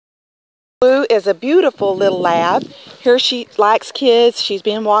is a beautiful little lab. Here she likes kids. She's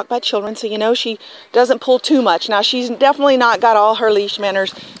being walked by children, so you know she doesn't pull too much. Now she's definitely not got all her leash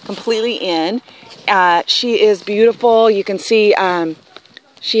manners completely in. She is beautiful. You can see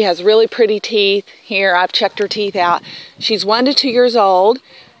she has really pretty teeth. Here, I've checked her teeth out. She's 1 to 2 years old.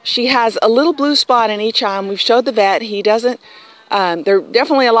 She has a little blue spot in each eye. We've showed the vet. He doesn't. They're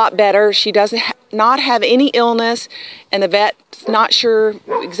definitely a lot better. She doesn't not have any illness, and the vet's not sure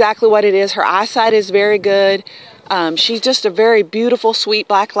exactly what it is. Her eyesight is very good. She's just a very beautiful, sweet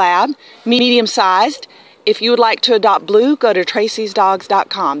black lab, medium-sized. If you would like to adopt Blue, go to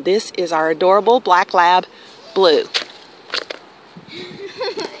Tracysdogs.com. This is our adorable black lab, Blue.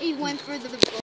 He went for the